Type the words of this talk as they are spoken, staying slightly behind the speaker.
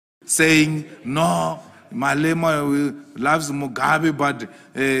saying, no, Malema loves Mugabe, but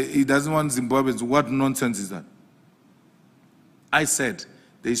he doesn't want Zimbabweans. What nonsense is that? I said,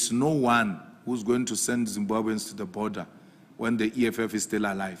 there is no one who's going to send Zimbabweans to the border when the EFF is still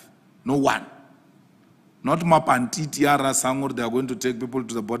alive. No one. Not Mapanti, Tiara, Sangor, they are going to take people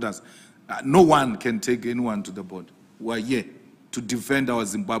to the borders. No one can take anyone to the border. We are here to defend our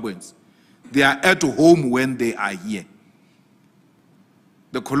Zimbabweans. They are at home when they are here.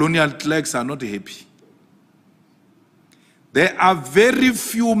 The colonial clerks are not happy. There are very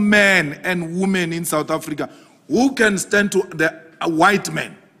few men and women in South Africa who can stand to the white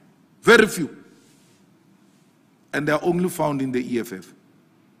men. Very few. And they are only found in the EFF.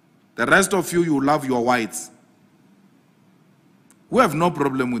 The rest of you, you love your whites. We have no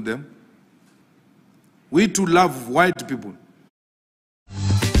problem with them. We too love white people.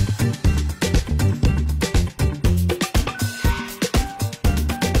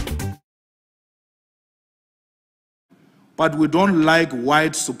 But we don't like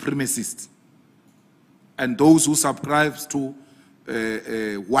white supremacists. And those who subscribe to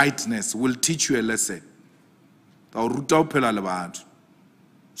whiteness will teach you a lesson.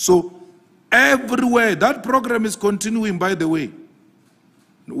 So everywhere, that program is continuing, by the way.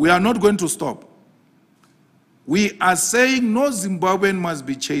 We are not going to stop. We are saying no Zimbabwean must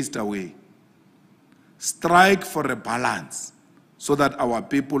be chased away. Strike for a balance so that our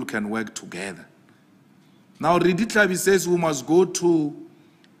people can work together. Now, Riditlabi says we must go to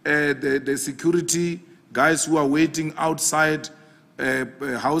the security guys who are waiting outside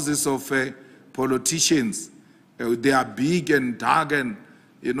houses of politicians. They are big and dark and,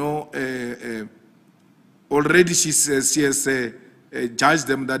 you know, already she has judged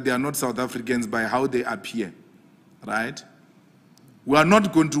them that they are not South Africans by how they appear, right? We are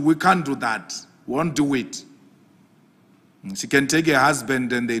not going to, we can't do that. We won't do it. She can take a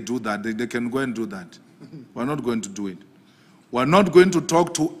husband and they do that. They can go and do that. We're not going to do it. We're not going to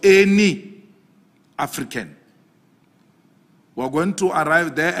talk to any African. We're going to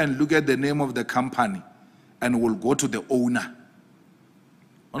arrive there and look at the name of the company and we'll go to the owner.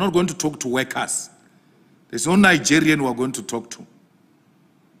 We're not going to talk to workers. There's no Nigerian we're going to talk to.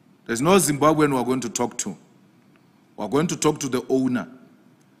 There's no Zimbabwean we're going to talk to. We're going to talk to the owner.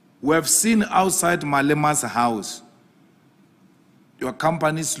 We have seen outside Malema's house, your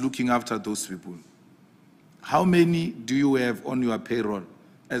company is looking after those people. How many do you have on your payroll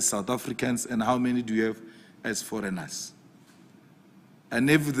as South Africans and how many do you have as foreigners? And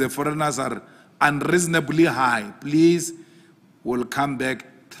if the foreigners are unreasonably high, please, we'll come back,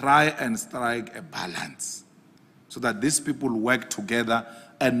 try and strike a balance so that these people work together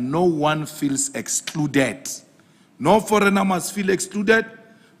and no one feels excluded. No foreigner must feel excluded,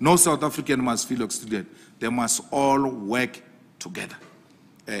 no South African must feel excluded. They must all work together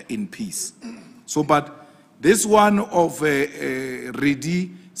in peace. So, but this one of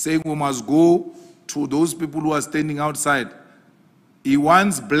Redi saying we must go to those people who are standing outside, he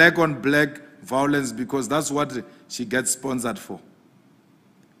wants black on black violence because that's what she gets sponsored for.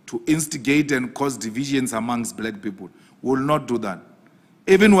 To instigate and cause divisions amongst black people. We will not do that.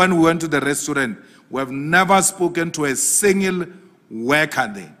 Even when we went to the restaurant, we have never spoken to a single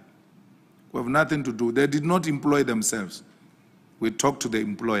worker there. We have nothing to do. They did not employ themselves. We talked to the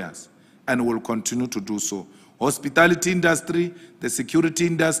employers and will continue to do so. Hospitality industry, the security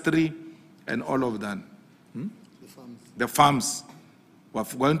industry, and all of that. The farms. We're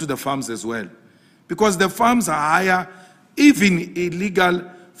going to the farms as well. Because the farms are higher, even illegal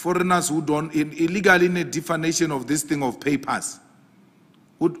foreigners who don't, illegal in a definition of this thing of papers,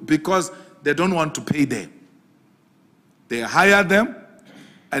 because they don't want to pay them. They hire them,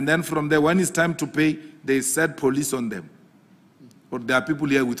 and then from there, when it's time to pay, they set police on them. Or there are people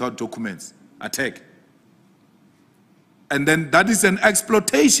here without documents, attack. And then that is an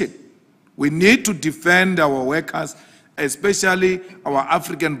exploitation. We need to defend our workers, especially our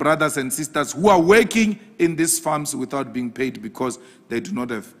African brothers and sisters who are working in these farms without being paid because they do not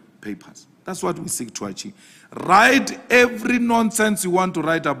have papers. That's what we seek to achieve. Write every nonsense you want to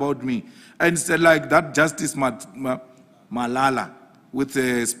write about me. And say like that Justice Malala with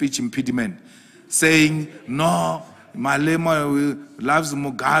a speech impediment, saying, no, Malema loves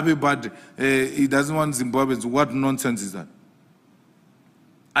Mugabe, but he doesn't want Zimbabweans. What nonsense is that?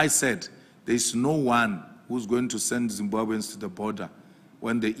 I said, there is no one who's going to send Zimbabweans to the border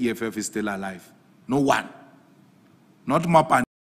when the EFF is still alive. No one. Not Mapan.